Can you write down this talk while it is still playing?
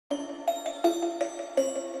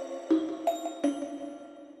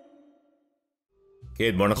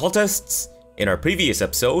Good morning, occultists! In our previous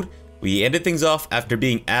episode, we ended things off after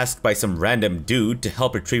being asked by some random dude to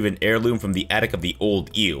help retrieve an heirloom from the attic of the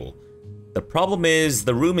old eel. The problem is,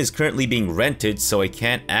 the room is currently being rented, so I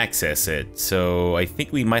can't access it. So I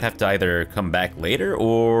think we might have to either come back later,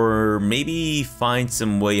 or maybe find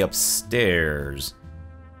some way upstairs.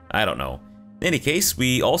 I don't know. In any case,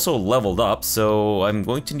 we also leveled up, so I'm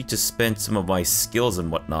going to need to spend some of my skills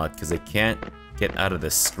and whatnot, because I can't get out of the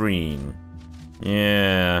screen.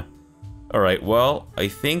 Yeah. Alright, well, I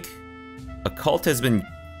think occult has been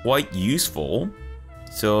quite useful,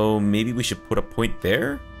 so maybe we should put a point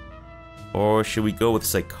there? Or should we go with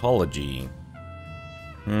psychology?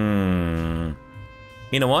 You know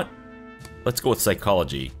what? Let's go with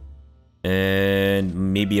psychology. And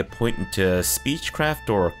maybe a point into speechcraft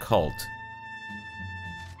or occult.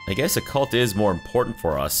 I guess occult is more important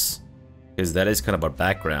for us, because that is kind of our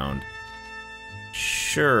background.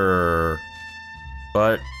 Sure.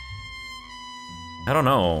 But I don't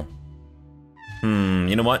know.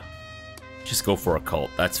 You know what? Just go for occult.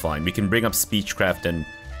 That's fine. We can bring up speechcraft and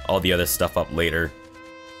all the other stuff up later.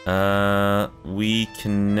 We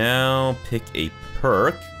can now pick a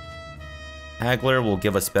perk. Haggler will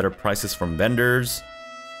give us better prices from vendors.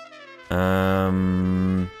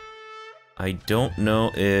 I don't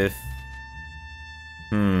know if...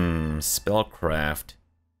 spellcraft.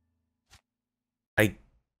 I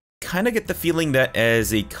kind of get the feeling that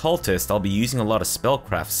as a cultist, I'll be using a lot of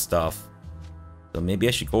spellcraft stuff. So maybe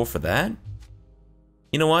I should go for that?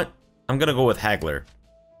 You know what? I'm gonna go with Haggler.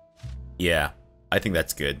 Yeah, I think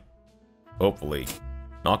that's good. Hopefully.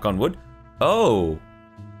 Knock on wood. Oh!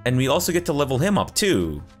 And we also get to level him up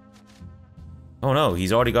too. Oh no,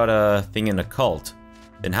 he's already got a thing in occult.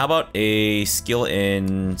 Then how about a skill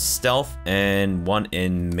in stealth and one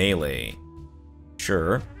in melee?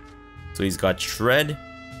 Sure. So he's got shred.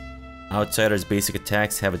 Outsider's basic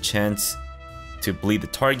attacks have a chance to bleed the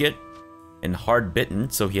target. And hard bitten,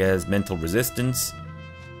 so he has mental resistance.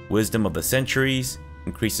 Wisdom of the centuries.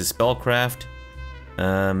 Increases spellcraft.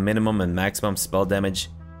 Minimum and maximum spell damage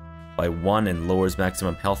by 1 and lowers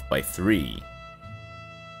maximum health by 3.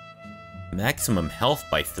 Maximum health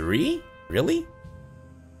by 3? Really?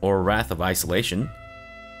 Or Wrath of Isolation.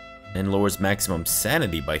 And lowers maximum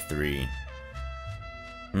sanity by 3.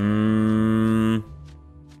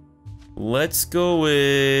 Let's go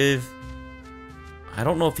with... I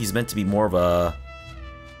don't know if he's meant to be more of a...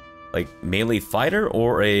 like, melee fighter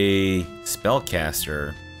or a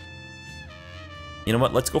spellcaster. You know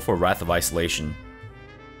what? Let's go for Wrath of Isolation.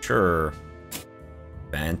 Sure.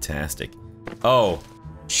 Fantastic. Oh,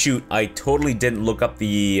 shoot. I totally didn't look up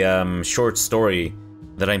the short story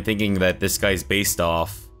that I'm thinking that this guy's based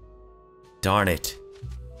off. Darn it.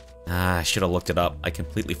 I should have looked it up. I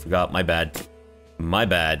completely forgot. My bad. My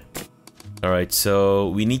bad. Alright, so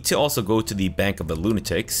we need to also go to the Bank of the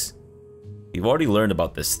Lunatics. We've already learned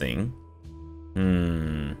about this thing.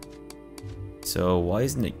 So why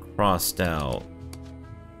isn't it crossed out?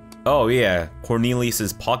 Oh yeah,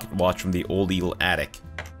 Cornelius's pocket watch from the old eel attic.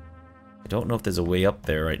 I don't know if there's a way up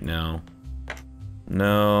there right now.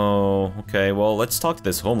 No. Okay, well, let's talk to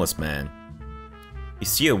this homeless man. You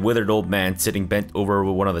see a withered old man sitting bent over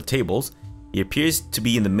one of the tables. He appears to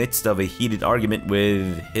be in the midst of a heated argument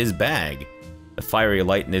with his bag. The fiery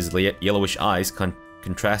light in his yellowish eyes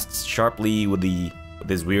contrasts sharply with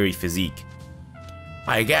his weary physique.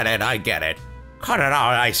 I get it, I get it. Cut it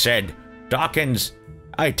out, I said. Dawkins,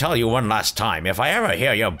 I tell you one last time, if I ever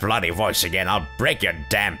hear your bloody voice again, I'll break your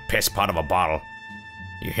damn piss pot of a bottle.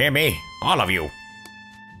 You hear me? All of you.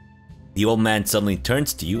 The old man suddenly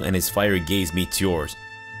turns to you and his fiery gaze meets yours.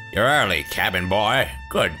 You're early, cabin boy.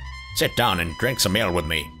 Good. Sit down and drink some ale with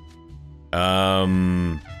me.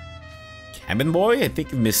 Cabin boy? I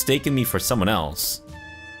think you've mistaken me for someone else.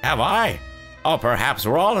 Have I? Oh, perhaps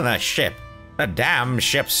we're all in a ship. A damn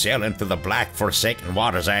ship sailing through the black forsaken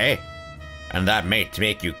waters, eh? And that may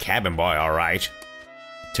make you cabin boy, alright.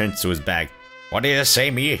 He turns to his bag. What did you say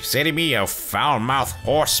to me, you foul-mouthed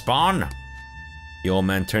horse spawn? The old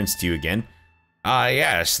man turns to you again.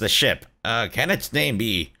 Yes, the ship. Can its name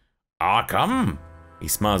be Arkham? He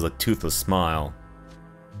smiles a toothless smile.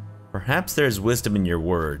 Perhaps there's wisdom in your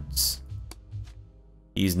words.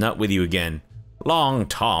 He's not with you again. Long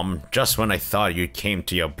Tom, just when I thought you came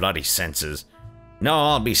to your bloody senses. No,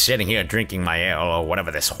 I'll be sitting here drinking my ale or whatever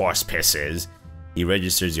this horse piss is. He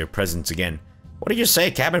registers your presence again. What did you say,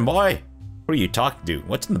 cabin boy? Who are you talking to?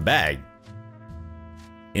 What's in the bag?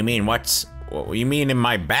 You mean in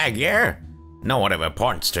my bag here? No one of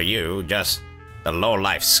importance to you, just the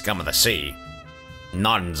low-life scum of the sea.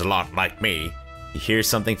 None's a lot like me. He hears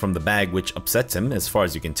something from the bag which upsets him, as far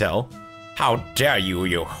as you can tell. How dare you,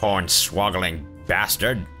 you horn-swoggling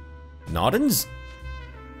bastard! Noddins?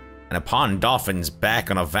 And upon Dolphin's back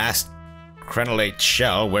on a vast crenellate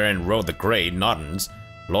shell wherein rode the great Noddins,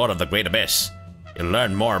 Lord of the Great Abyss. You'll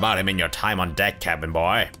learn more about him in your time on deck, cabin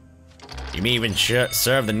boy. You may even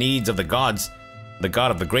serve the needs of the gods, the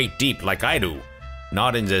god of the great deep, like I do.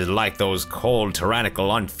 Noddins is like those cold,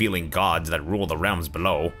 tyrannical, unfeeling gods that rule the realms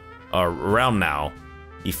below, or realm now.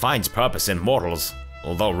 He finds purpose in mortals,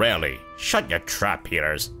 although rarely. Shut your trap,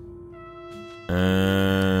 Peters.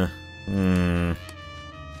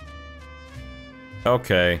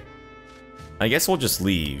 Okay. I guess we'll just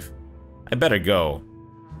leave. I better go.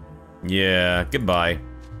 Yeah, goodbye.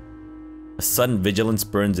 A sudden vigilance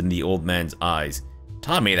burns in the old man's eyes.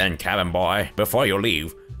 Tell me then, cabin boy, before you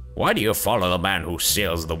leave, why do you follow the man who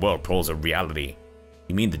sails the whirlpools of reality?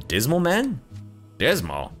 You mean the Dismal Man?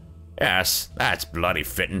 Dismal? Yes, that's bloody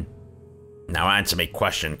fitting. Now answer me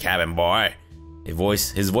question, cabin boy. His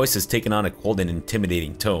voice has taken on a cold and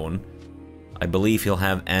intimidating tone. I believe he'll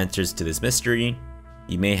have answers to this mystery.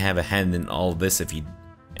 He may have a hand in all this if he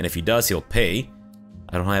does, he'll pay.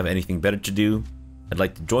 I don't have anything better to do. I'd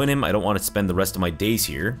like to join him. I don't want to spend the rest of my days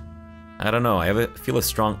here. I don't know. I feel a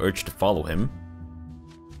strong urge to follow him.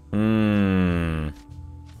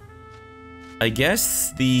 I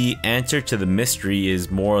guess the answer to the mystery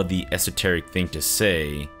is more the esoteric thing to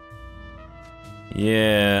say.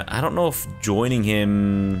 Yeah, I don't know if joining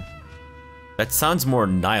him... That sounds more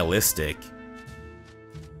nihilistic.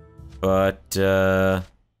 But,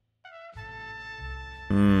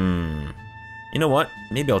 You know what?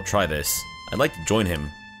 Maybe I'll try this. I'd like to join him.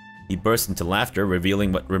 He bursts into laughter,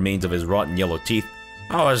 revealing what remains of his rotten yellow teeth.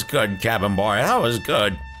 That was good, cabin boy. That was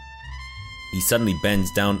good. He suddenly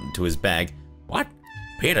bends down to his bag. What?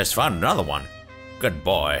 Peter's found another one. Good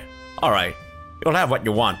boy. Alright, you'll have what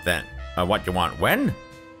you want then. What you want when?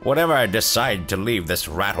 Whenever I decide to leave this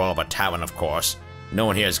rat-hole of a tavern, of course. No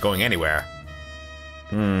one here is going anywhere.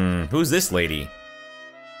 Who's this lady?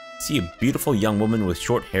 See a beautiful young woman with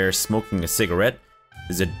short hair smoking a cigarette.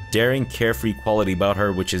 There's a daring, carefree quality about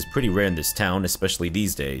her which is pretty rare in this town, especially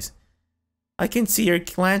these days. I can see her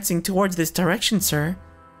glancing towards this direction, sir.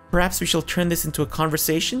 Perhaps we shall turn this into a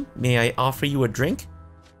conversation? May I offer you a drink?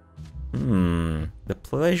 The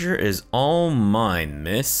pleasure is all mine,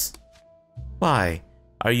 miss. Why?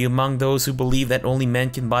 Are you among those who believe that only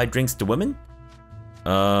men can buy drinks to women?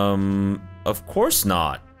 Of course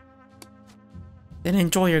not. Then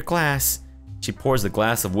enjoy your glass. She pours the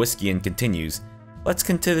glass of whiskey and continues. Let's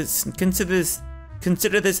consider this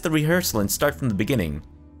the rehearsal and start from the beginning.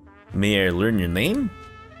 May I learn your name?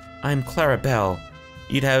 I'm Clara Bell.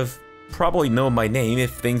 You'd have probably known my name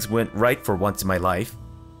if things went right for once in my life.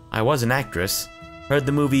 I was an actress. Heard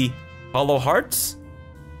the movie Hollow Hearts?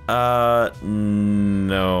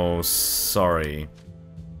 No, sorry.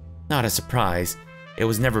 Not a surprise. It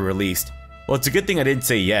was never released. Well, it's a good thing I didn't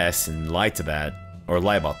say yes and lie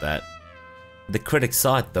about that. The critics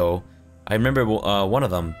saw it though. I remember one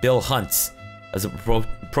of them, Bill Huntz, was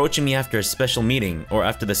approaching me after a special meeting, or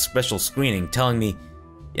after the special screening, telling me,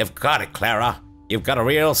 "You've got it, Clara. You've got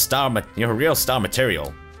you're a real star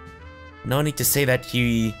material." No need to say that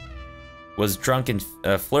he was drunk and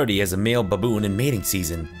flirty as a male baboon in mating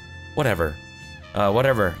season. Whatever.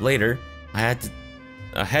 Later, I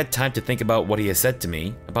had time to think about what he has said to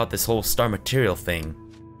me about this whole star material thing.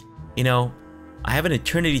 You know, I have an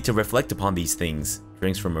eternity to reflect upon these things.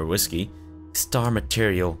 Drinks from her whiskey. Star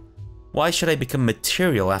material. Why should I become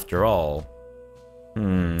material after all?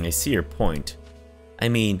 I see your point. I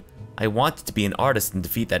mean, I wanted to be an artist and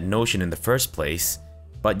defeat that notion in the first place,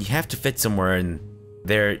 but you have to fit somewhere in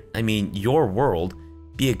your world.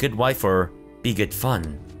 Be a good wife or be good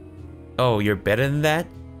fun. Oh, you're better than that?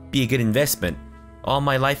 Be a good investment. All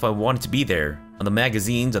my life I wanted to be there. On the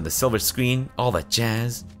magazines, on the silver screen, all that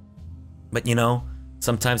jazz. But you know,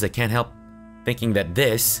 sometimes I can't help thinking that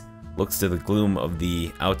this, looks to the gloom of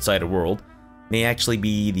the outside world, may actually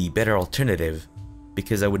be the better alternative.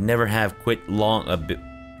 Because I would never have quit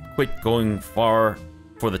going far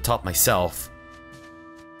for the top myself.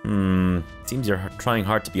 Seems you're trying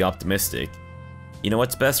hard to be optimistic. You know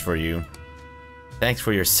what's best for you. Thanks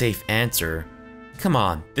for your safe answer. Come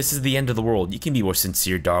on, this is the end of the world. You can be more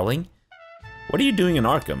sincere, darling. What are you doing in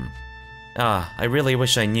Arkham? I really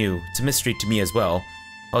wish I knew. It's a mystery to me as well.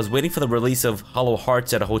 I was waiting for the release of Hollow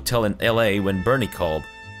Hearts at a hotel in LA when Bernie called,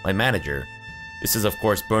 my manager. This is of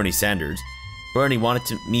course Bernie Sanders. Bernie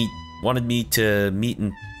wanted me to meet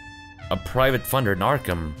in a private funder in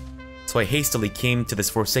Arkham. So I hastily came to this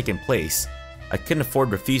forsaken place. I couldn't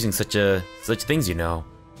afford refusing such things, you know.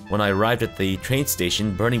 When I arrived at the train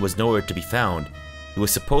station, Bernie was nowhere to be found. He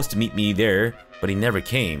was supposed to meet me there, but he never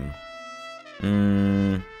came.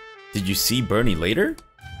 Did you see Bernie later?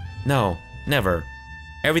 No, never.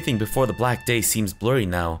 Everything before the Black Day seems blurry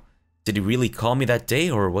now. Did he really call me that day,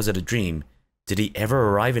 or was it a dream? Did he ever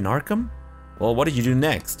arrive in Arkham? Well, what did you do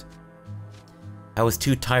next? I was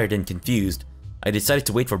too tired and confused. I decided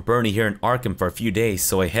to wait for Bernie here in Arkham for a few days,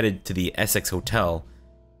 so I headed to the Essex Hotel.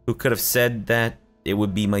 Who could have said that it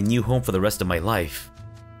would be my new home for the rest of my life?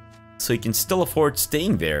 So you can still afford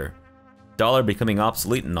staying there. Dollar becoming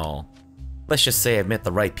obsolete and all. Let's just say I've met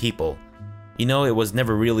the right people. You know, it was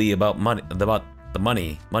never really about the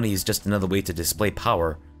money. Money is just another way to display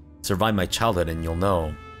power. Survive my childhood and you'll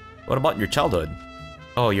know. What about your childhood?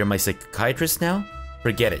 Oh, you're my psychiatrist now?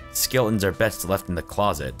 Forget it. Skeletons are best left in the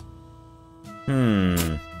closet. I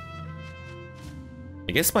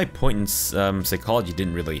guess my point in psychology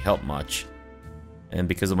didn't really help much. And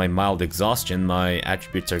because of my mild exhaustion, my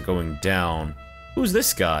attributes are going down. Who's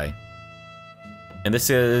this guy? And this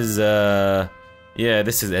is, yeah,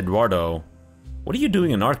 this is Eduardo. What are you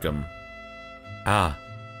doing in Arkham? Ah,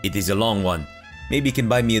 it is a long one. Maybe you can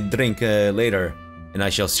buy me a drink later, and I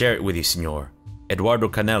shall share it with you, senor. Eduardo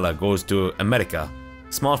Canella goes to America.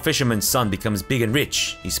 Small fisherman's son becomes big and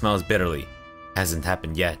rich. He smiles bitterly. Hasn't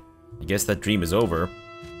happened yet. I guess that dream is over.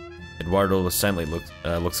 Eduardo silently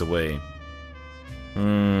looks away.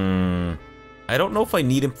 I don't know if I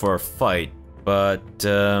need him for a fight, but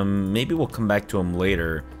maybe we'll come back to him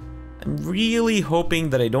later. I'm really hoping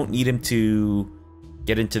that I don't need him to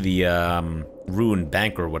get into the ruined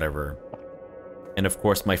bank or whatever. And of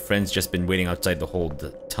course, my friend's just been waiting outside the whole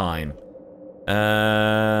time.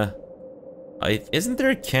 Isn't there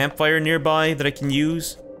a campfire nearby that I can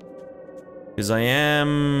use? Because I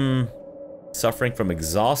am suffering from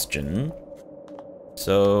exhaustion.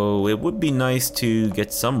 So it would be nice to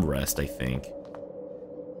get some rest, I think.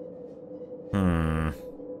 A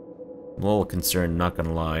little concerned, not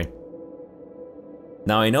gonna lie.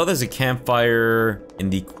 Now I know there's a campfire in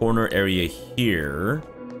the corner area here.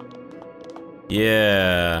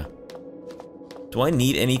 Yeah. Do I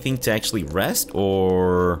need anything to actually rest,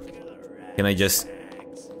 or can I just,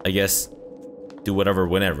 I guess, do whatever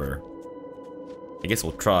whenever? I guess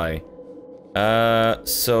we'll try.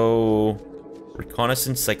 So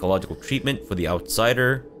reconnaissance, psychological treatment for the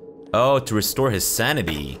outsider. Oh, to restore his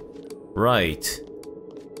sanity. Right.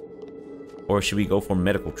 Or should we go for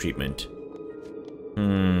medical treatment?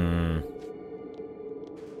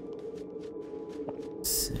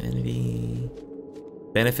 Sanity.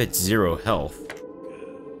 Benefits 0 health.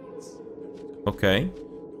 Okay.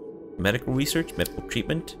 Medical research, medical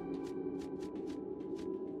treatment.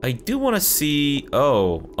 I do want to see...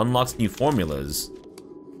 Oh, unlocks new formulas.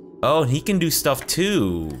 Oh, and he can do stuff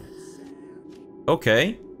too.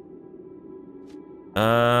 Okay.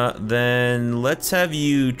 Then let's have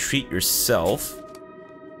you treat yourself.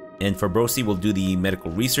 And Fabrosi will do the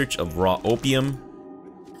medical research of raw opium.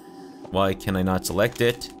 Why can I not select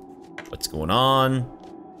it? What's going on?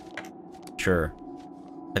 Sure.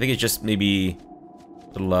 I think it's just maybe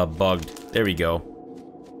a little bugged. There we go.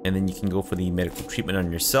 And then you can go for the medical treatment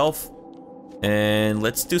on yourself. And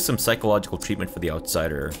let's do some psychological treatment for the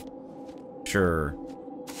outsider. Sure.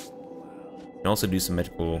 And also do some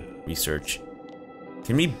medical research.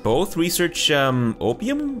 Can we both research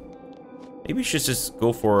opium? Maybe we should just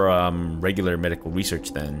go for regular medical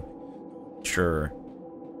research then. Sure.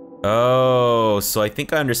 Oh, so I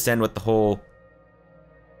think I understand what the whole...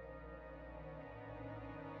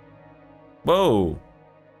 Whoa.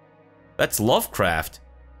 That's Lovecraft.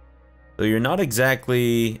 Though you're not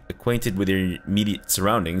exactly acquainted with your immediate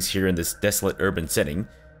surroundings here in this desolate urban setting,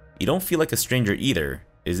 you don't feel like a stranger either.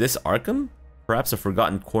 Is this Arkham? Perhaps a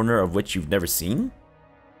forgotten corner of which you've never seen?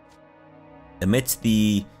 Amidst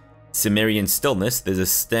the Cimmerian stillness,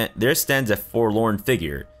 there stands a forlorn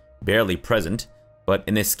figure, barely present, but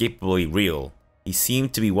inescapably real. He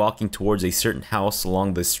seemed to be walking towards a certain house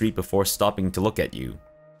along the street before stopping to look at you.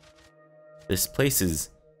 This place is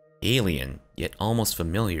alien, yet almost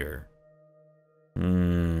familiar.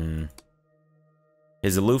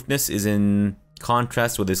 His aloofness is in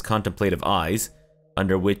contrast with his contemplative eyes,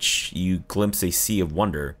 under which you glimpse a sea of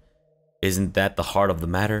wonder. Isn't that the heart of the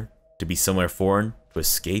matter? To be somewhere foreign, to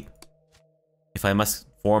escape? If I must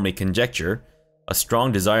form a conjecture, a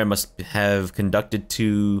strong desire must have conduced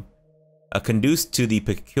to the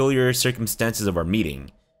peculiar circumstances of our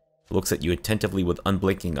meeting. He looks at you attentively with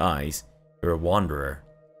unblinking eyes. You're a wanderer,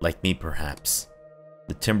 like me perhaps.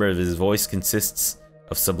 The timbre of his voice consists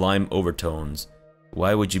of sublime overtones.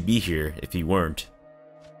 Why would you be here if you weren't?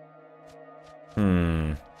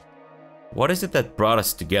 What is it that brought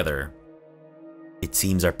us together? It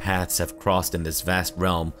seems our paths have crossed in this vast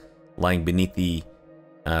realm lying beneath the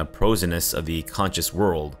prosiness of the conscious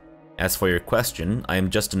world. As for your question, I am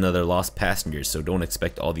just another lost passenger, so don't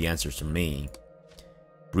expect all the answers from me.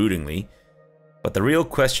 Broodingly, but the real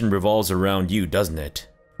question revolves around you, doesn't it?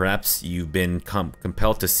 Perhaps you've been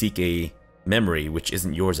compelled to seek a memory which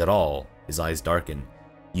isn't yours at all. His eyes darken.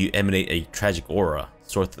 You emanate a tragic aura,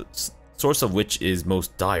 source of which is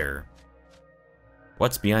most dire.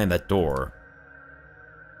 What's behind that door?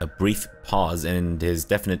 A brief pause, and his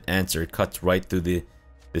definite answer cuts right through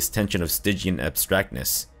this tension of Stygian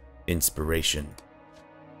abstractness. Inspiration.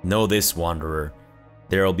 Know this, Wanderer.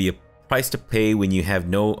 There will be a price to pay when you have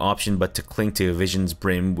no option but to cling to a vision's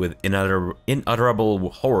brim with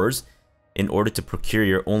unutterable horrors in order to procure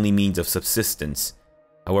your only means of subsistence,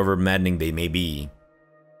 however maddening they may be.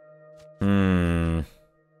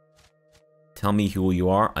 Tell me who you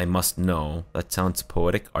are, I must know. That sounds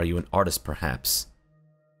poetic. Are you an artist, perhaps?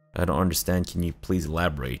 I don't understand. Can you please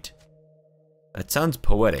elaborate? That sounds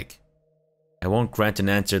poetic. I won't grant an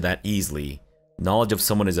answer that easily. Knowledge of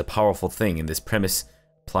someone is a powerful thing, and this premise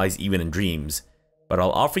applies even in dreams. But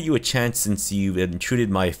I'll offer you a chance since you've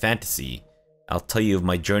intruded my fantasy. I'll tell you of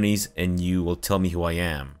my journeys, and you will tell me who I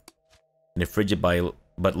am. In a frigid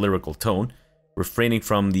but lyrical tone, refraining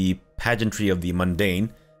from the pageantry of the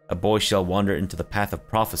mundane, a boy shall wander into the path of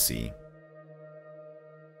prophecy.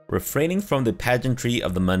 Refraining from the pageantry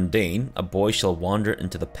of the mundane, a boy shall wander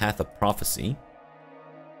into the path of prophecy.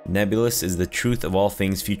 Nebulous is the truth of all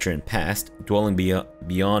things future and past, dwelling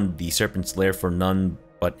beyond the serpent's lair for none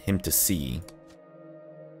but him to see.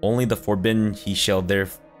 Only the forbidden he shall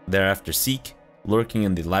thereafter seek, lurking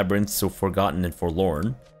in the labyrinth so forgotten and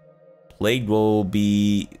forlorn. Plagued will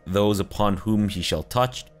be those upon whom he shall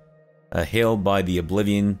touch, hailed by the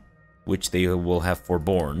oblivion which they will have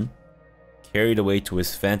forborne. Carried away to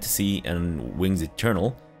his fantasy and wings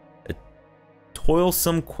eternal, a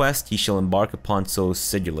toilsome quest he shall embark upon so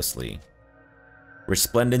sedulously.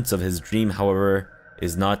 Resplendence of his dream, however,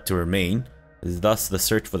 is not to remain, thus the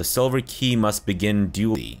search for the silver key must begin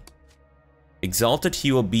duly. Exalted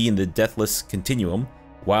he will be in the deathless continuum,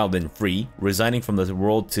 wild and free, resigning from the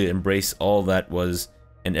world to embrace all that was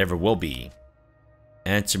and ever will be.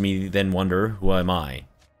 Answer me then, Wanderer, who am I?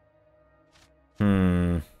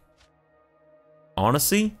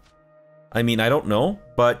 Honestly? I mean, I don't know,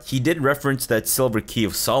 but he did reference that silver key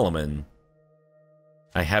of Solomon.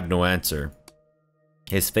 I have no answer.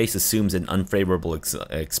 His face assumes an unfavorable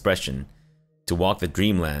expression. To walk the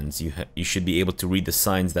dreamlands, you should be able to read the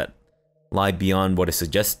signs that lie beyond what is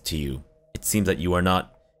suggested to you. It seems that you are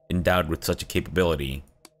not endowed with such a capability.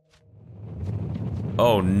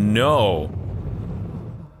 Oh no!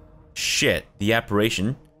 Shit, the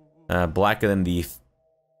apparition, blacker than the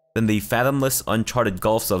fathomless, uncharted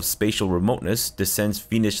gulfs of spatial remoteness, descends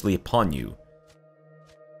fiendishly upon you.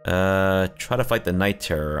 Try to fight the night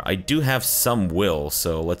terror. I do have some will,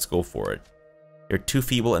 so let's go for it. You're too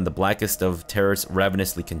feeble, and the blackest of terrors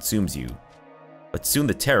ravenously consumes you. But soon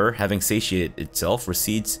the terror, having satiated itself,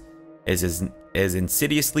 recedes as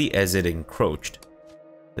insidiously as it encroached.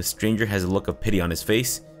 The stranger has a look of pity on his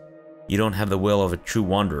face. You don't have the will of a true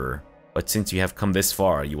wanderer, but since you have come this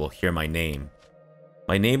far, you will hear my name.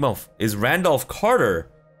 My name is Randolph Carter.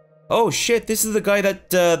 Oh shit, this is the guy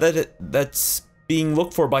that's being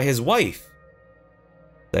looked for by his wife.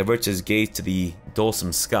 Diverts his gaze to the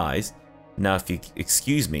dulcet skies. Now, if you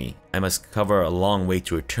excuse me, I must cover a long way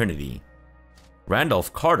to eternity.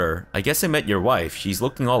 Randolph Carter, I guess I met your wife. She's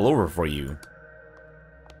looking all over for you.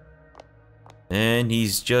 And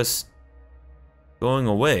he's just going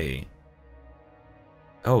away.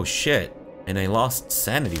 Oh shit, and I lost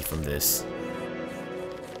sanity from this.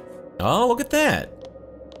 Oh, look at that.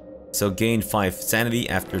 So gained 5 sanity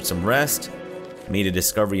after some rest. Made a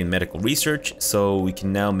discovery in medical research, so we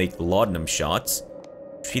can now make laudanum shots.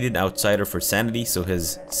 Treated outsider for sanity, so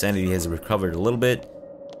his sanity has recovered a little bit.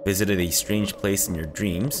 Visited a strange place in your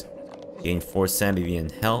dreams. Gained 4 sanity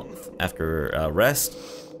and health after rest.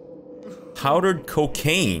 Powdered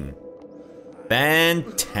cocaine.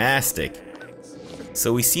 Fantastic.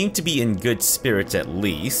 So we seem to be in good spirits at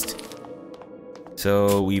least.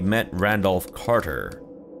 So we met Randolph Carter.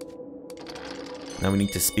 Now we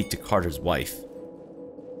need to speak to Carter's wife.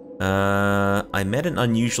 I met an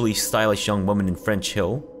unusually stylish young woman in French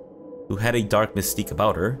Hill who had a dark mystique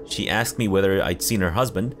about her. She asked me whether I'd seen her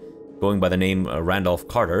husband, going by the name Randolph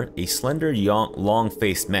Carter. A slender, young,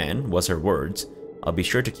 long-faced man, was her words. I'll be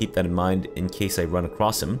sure to keep that in mind in case I run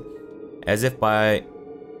across him. As if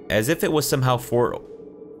it was somehow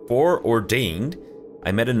foreordained,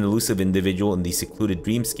 I met an elusive individual in the secluded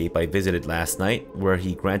dreamscape I visited last night, where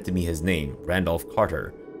he granted me his name, Randolph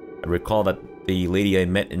Carter. I recall that the lady I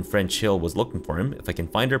met in French Hill was looking for him. If I can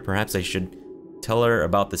find her, perhaps I should tell her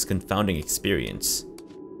about this confounding experience.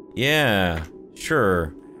 Yeah,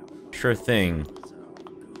 sure. Sure thing.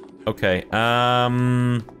 Okay,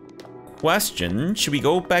 question, should we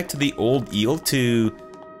go back to the old eel to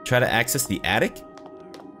try to access the attic?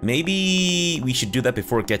 Maybe we should do that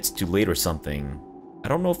before it gets too late or something. I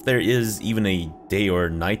don't know if there is even a day or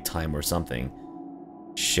night time or something.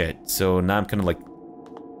 Shit, so now I'm kind of like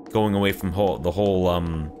going away from the whole,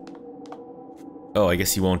 oh, I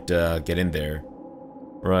guess he won't get in there.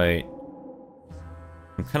 Right.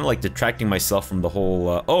 I'm kind of like detracting myself from the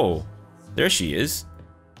whole, oh, there she is.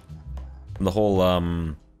 From the whole,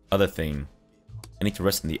 other thing. I need to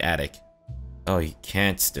rest in the attic. Oh, he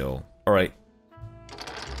can't still. Alright.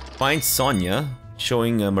 Find Sonia,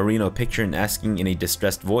 showing Marino a picture and asking in a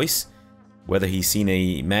distressed voice whether he's seen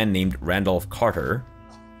a man named Randolph Carter.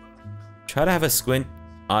 Try to have a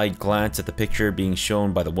squint-eyed glance at the picture being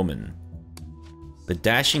shown by the woman. The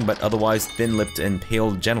dashing but otherwise thin-lipped and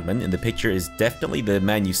pale gentleman in the picture is definitely the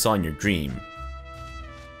man you saw in your dream.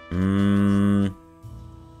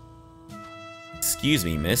 Excuse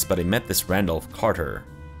me, miss, but I met this Randolph Carter.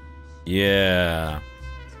 Yeah.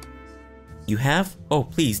 You have? Oh,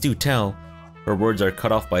 please do tell. Her words are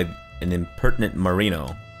cut off by an impertinent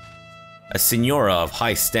Marino. A senora of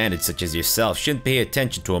high standards such as yourself shouldn't pay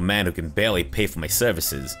attention to a man who can barely pay for my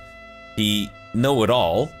services. The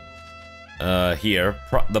know-it-all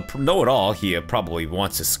the know-it-all here probably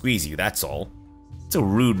wants to squeeze you, that's all. It's a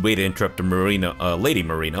rude way to interrupt a Lady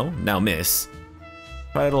Marino, now miss.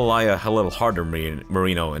 Try to lie a little harder,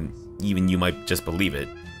 Marino, and even you might just believe it.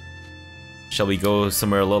 Shall we go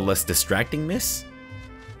somewhere a little less distracting, miss?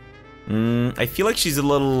 I feel like she's a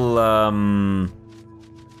little,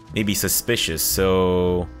 maybe suspicious,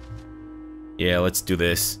 so... yeah, let's do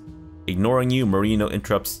this. Ignoring you, Marino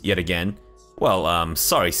interrupts yet again. Well,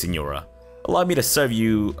 sorry, senora. Allow me to serve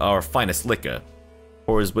you our finest liquor.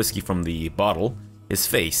 Pours whiskey from the bottle. His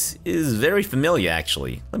face is very familiar,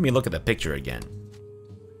 actually. Let me look at the picture again.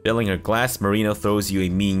 Filling her glass, Marino throws you a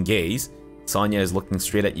mean gaze. Sonia is looking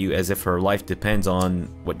straight at you as if her life depends on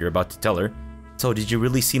what you're about to tell her. So, did you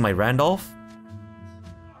really see my Randolph?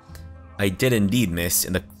 I did indeed, miss,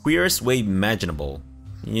 in the queerest way imaginable.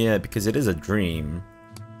 Yeah, because it is a dream.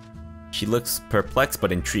 She looks perplexed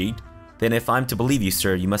but intrigued. Then if I'm to believe you,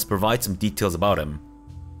 sir, you must provide some details about him.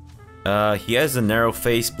 He has a narrow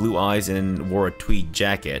face, blue eyes, and wore a tweed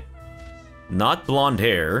jacket. Not blonde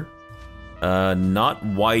hair. Not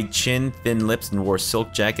wide chin, thin lips, and wore a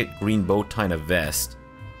silk jacket, green bow tie, and a vest.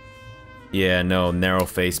 Yeah, no, narrow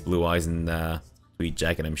face, blue eyes, and tweed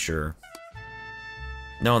jacket, I'm sure.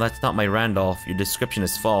 No, that's not my Randolph. Your description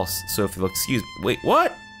is false, so if you'll excuse me. Wait,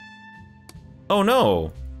 what? Oh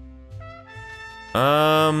no.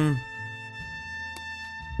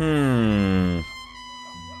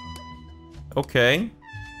 Okay.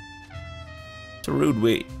 It's a rude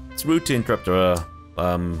way. It's rude to interrupt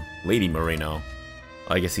Lady Marino.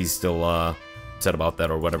 I guess he's still, upset about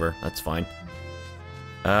that or whatever. That's fine.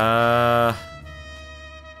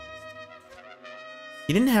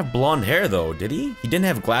 He didn't have blonde hair though, did he? He didn't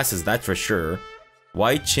have glasses, that's for sure.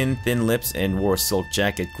 Wide chin, thin lips, and wore a silk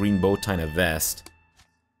jacket, green bow tie, and a vest.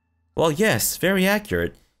 Well, yes, very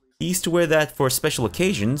accurate. He used to wear that for special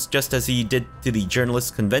occasions, just as he did to the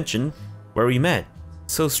journalist convention where we met.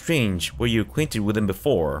 So strange. Were you acquainted with him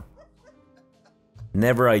before?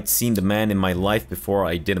 Never. I'd seen the man in my life before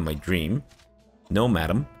I did in my dream. No,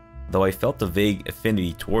 madam. Though I felt a vague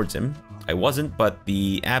affinity towards him. I wasn't, but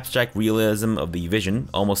the abstract realism of the vision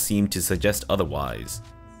almost seemed to suggest otherwise.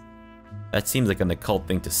 That seems like an occult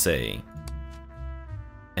thing to say.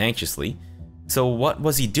 Anxiously. So what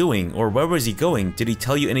was he doing, or where was he going? Did he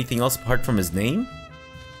tell you anything else apart from his name?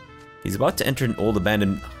 He's about to enter an old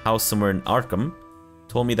abandoned house somewhere in Arkham.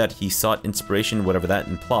 Told me that he sought inspiration, whatever that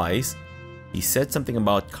implies. He said something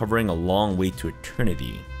about covering a long way to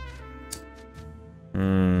eternity.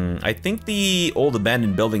 I think the old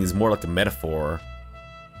abandoned building is more like a metaphor.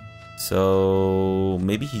 So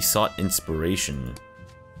maybe he sought inspiration.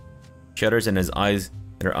 Shudders and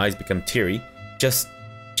her eyes become teary. Just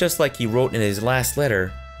like he wrote in his last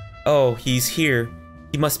letter. Oh, he's here.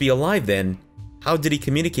 He must be alive then. How did he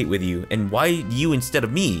communicate with you, and why you instead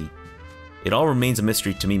of me? It all remains a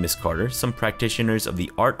mystery to me, Miss Carter. Some practitioners of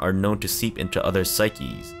the art are known to seep into other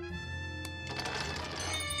psyches.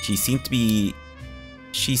 She seems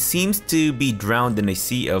to be drowned in a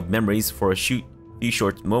sea of memories for a few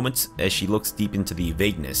short moments as she looks deep into the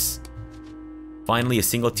vagueness. Finally, a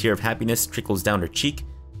single tear of happiness trickles down her cheek.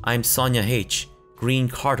 I'm Sonia H. Green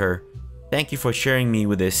Carter. Thank you for sharing me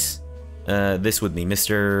with this with me,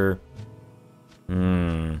 Mr.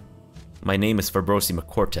 My name is Fabrosi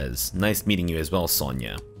McCortes. Nice meeting you as well,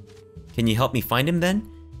 Sonia. Can you help me find him then?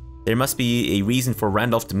 There must be a reason for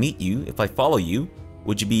Randolph to meet you. If I follow you,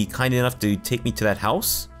 would you be kind enough to take me to that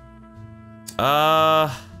house?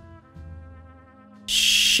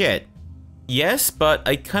 Shit. Yes, but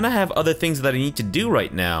I kind of have other things that I need to do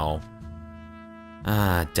right now.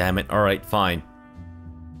 Ah, damn it. Alright, fine.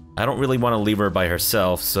 I don't really want to leave her by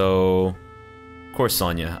herself, so... Of course,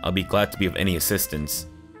 Sonia. I'll be glad to be of any assistance.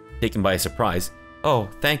 Taken by surprise. Oh,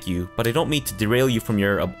 thank you, but I don't mean to derail you from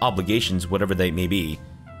your obligations, whatever they may be.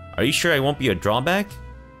 Are you sure I won't be a drawback?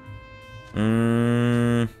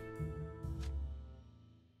 I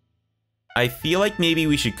feel like maybe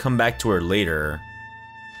we should come back to her later.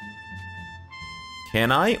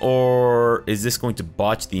 Can I? Or is this going to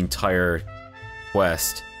botch the entire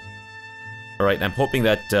quest? Alright, I'm hoping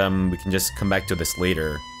that we can just come back to this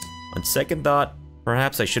later. On second thought,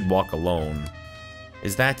 perhaps I should walk alone.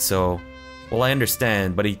 Is that so? Well, I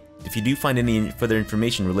understand, but if you do find any further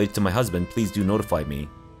information related to my husband, please do notify me.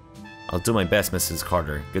 I'll do my best, Mrs.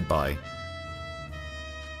 Carter. Goodbye.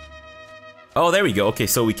 Oh, there we go. Okay,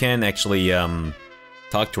 so we can actually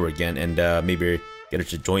talk to her again and maybe get her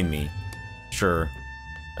to join me. Sure.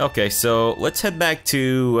 Okay, so let's head back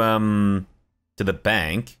to the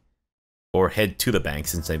bank. Or head to the bank,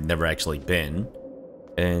 since I've never actually been.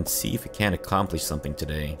 And see if we can accomplish something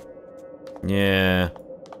today. Yeah.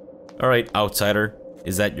 Alright, Outsider.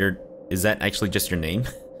 Is that actually just your name?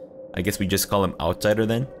 I guess we just call him Outsider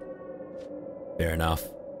then? Fair enough.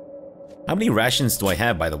 How many rations do I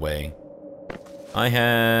have, by the way? I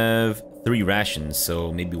have 3 rations,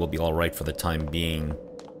 so maybe we'll be alright for the time being.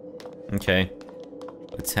 Okay.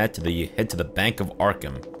 Let's head to the Bank of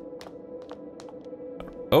Arkham.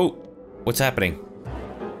 Oh! What's happening?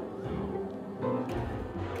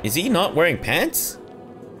 Is he not wearing pants?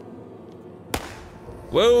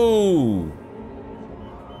 Whoa!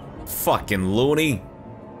 Fucking loony.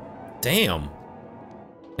 Damn.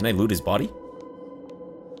 Can I loot his body?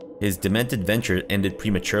 His demented venture ended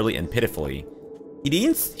prematurely and pitifully. He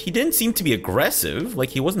didn't seem to be aggressive, like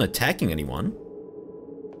he wasn't attacking anyone.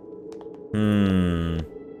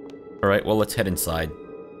 Alright, well, let's head inside.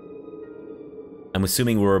 I'm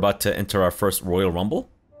assuming we're about to enter our first Royal Rumble?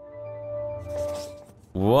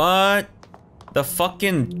 What? The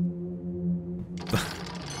fucking...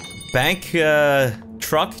 bank,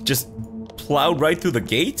 truck just plowed right through the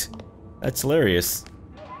gate? That's hilarious.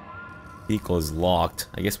 Vehicle is locked.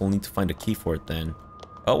 I guess we'll need to find a key for it then.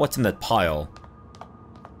 Oh, what's in that pile?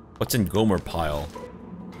 What's in Gomer pile?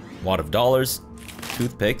 Wad of dollars,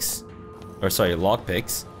 toothpicks, or sorry,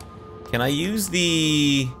 lockpicks. Can I use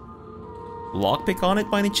the lockpick on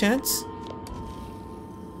it by any chance?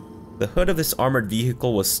 The hood of this armored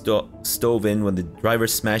vehicle was stove in when the driver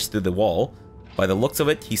smashed through the wall. By the looks of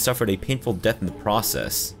it, he suffered a painful death in the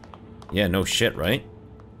process. Yeah, no shit, right?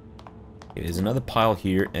 Okay, there's another pile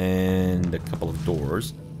here and a couple of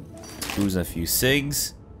doors. Screws and a few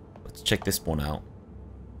cigs. Let's check this one out.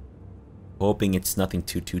 Hoping it's nothing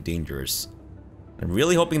too dangerous. I'm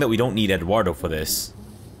really hoping that we don't need Eduardo for this.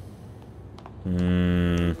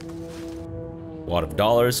 Wad of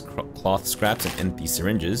dollars, cloth scraps, and empty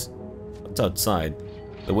syringes. What's outside?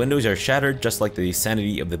 The windows are shattered, just like the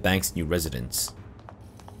sanity of the bank's new residents.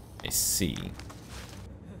 I see.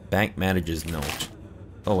 Bank manager's note.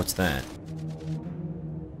 Oh, what's that?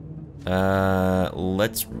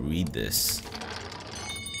 Let's read this.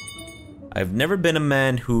 I've never been a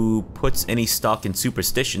man who puts any stock in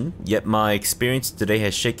superstition, yet my experience today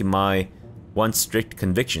has shaken my once strict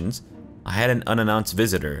convictions. I had an unannounced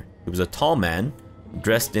visitor. He was a tall man,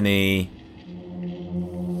 dressed in a...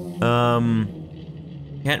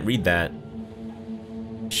 Can't read that.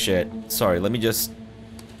 Shit. Sorry, let me just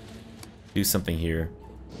do something here.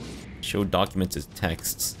 Show documents as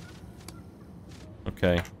texts.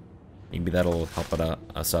 Okay. Maybe that'll help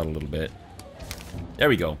us out a little bit. There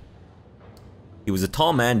we go. He was a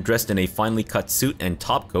tall man dressed in a finely cut suit and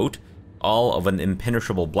topcoat, all of an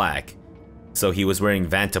impenetrable black. So he was wearing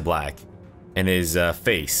Vanta black. And his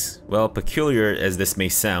face. Well, peculiar as this may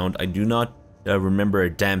sound, I do not remember a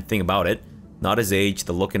damn thing about it. Not his age,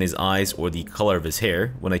 the look in his eyes, or the color of his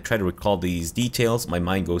hair. When I try to recall these details, my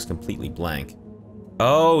mind goes completely blank.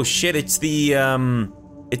 Oh shit, it's the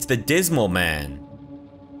Dismal Man.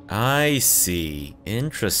 I see.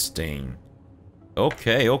 Interesting.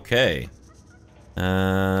 Okay, okay.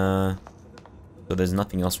 So there's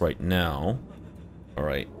nothing else right now.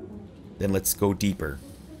 Alright. Then let's go deeper.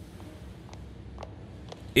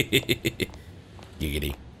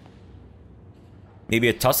 Giggity. Maybe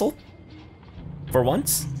a tussle? For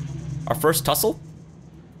once? Our first tussle?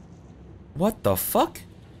 What the fuck?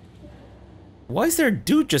 Why is there a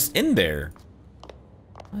dude just in there?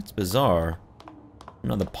 That's bizarre.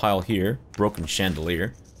 Another pile here. Broken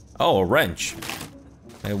chandelier. Oh, a wrench.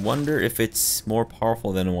 I wonder if it's more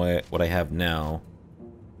powerful than what I have now.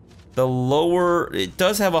 The lower... It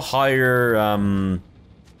does have a higher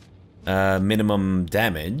minimum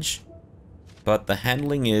damage. But the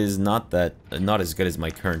handling is not as good as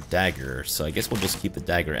my current dagger. So I guess we'll just keep the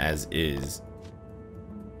dagger as is.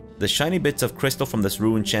 The shiny bits of crystal from this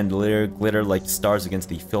ruined chandelier glitter like stars against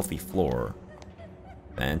the filthy floor.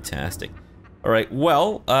 Fantastic. Alright,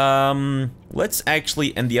 well, let's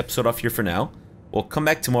actually end the episode off here for now. We'll come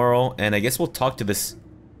back tomorrow, and I guess we'll talk to this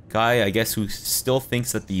guy, I guess, who still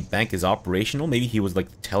thinks that the bank is operational. Maybe he was like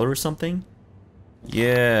the teller or something?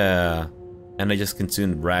 Yeah. And I just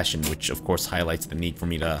consumed ration, which of course highlights the need for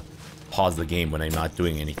me to pause the game when I'm not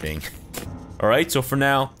doing anything. Alright, so for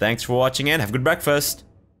now, thanks for watching and have a good breakfast!